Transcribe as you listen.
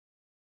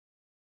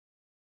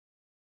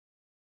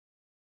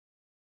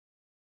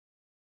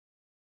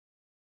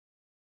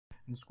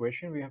In this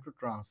question, we have to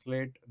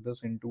translate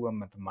this into a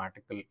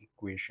mathematical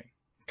equation.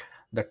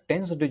 The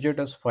tens digit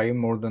is 5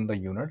 more than the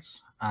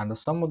units, and the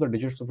sum of the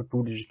digits of a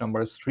two-digit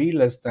number is 3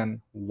 less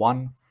than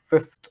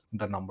 1/5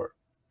 the number.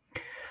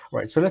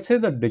 Right, so let's say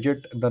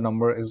the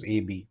number is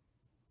AB.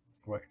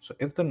 Right, so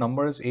if the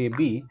number is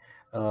AB,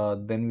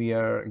 then we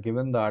are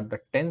given that the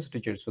tens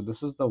digit, so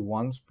this is the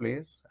ones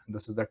place and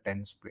this is the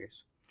tens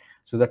place.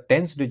 So the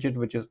tens digit,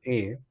 which is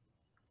A,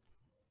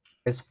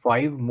 is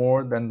 5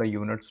 more than the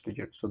units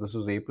digit. So this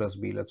is A plus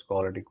B, let's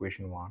call it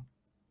equation 1.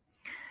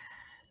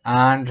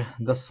 And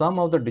the sum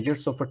of the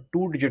digits of a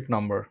two-digit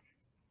number,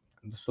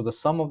 so the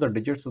sum of the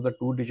digits of the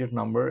two-digit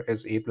number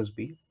is A plus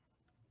B.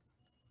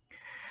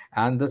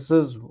 And this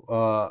is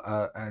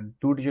and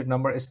two-digit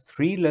number is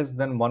 3 less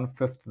than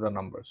 1/5 the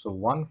number. So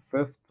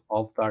 1/5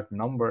 of that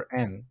number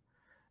n,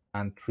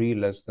 and 3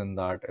 less than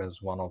that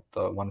is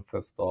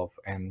 1/5 of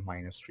n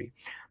minus 3.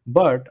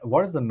 But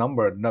what is the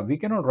number? Now we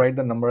cannot write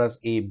the number as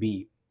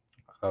AB.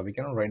 We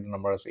cannot write the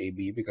number as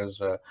AB because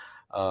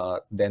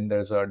then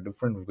there's a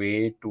different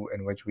way to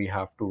in which we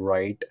have to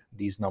write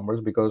these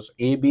numbers, because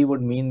AB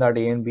would mean that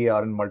A and B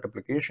are in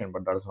multiplication,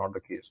 but that is not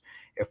the case.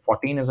 If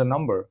 14 is a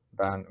number,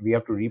 then we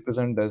have to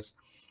represent this.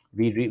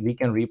 We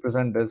can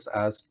represent this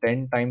as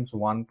 10 times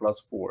 1 plus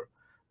 4.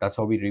 That's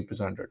how we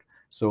represent it.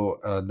 So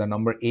the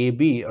number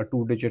AB, a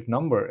two-digit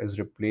number, is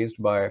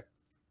replaced by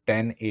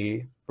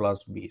 10A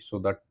plus B. So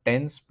the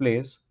tens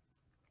place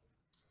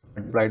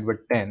multiplied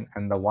with 10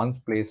 and the ones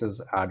place is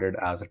added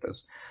as it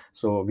is.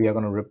 So we are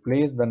going to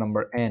replace the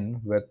number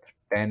n with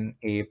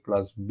 10a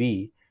plus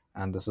b,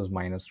 and this is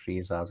minus 3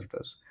 is as it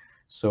is.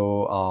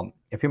 So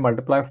if we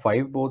multiply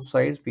 5 both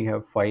sides, we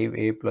have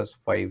 5a plus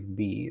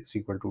 5b is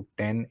equal to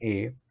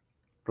 10a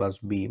plus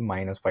b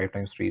minus 5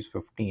 times 3 is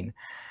 15.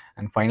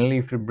 And finally,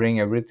 if we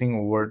bring everything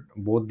over,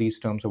 both these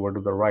terms over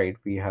to the right,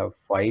 we have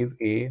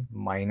 5a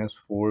minus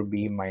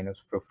 4b minus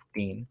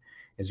 15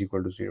 is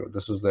equal to 0.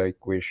 This is the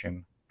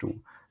equation 2.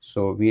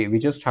 So we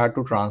just had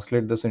to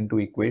translate this into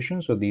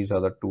equations. So these are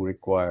the two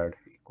required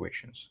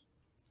equations.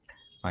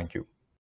 Thank you.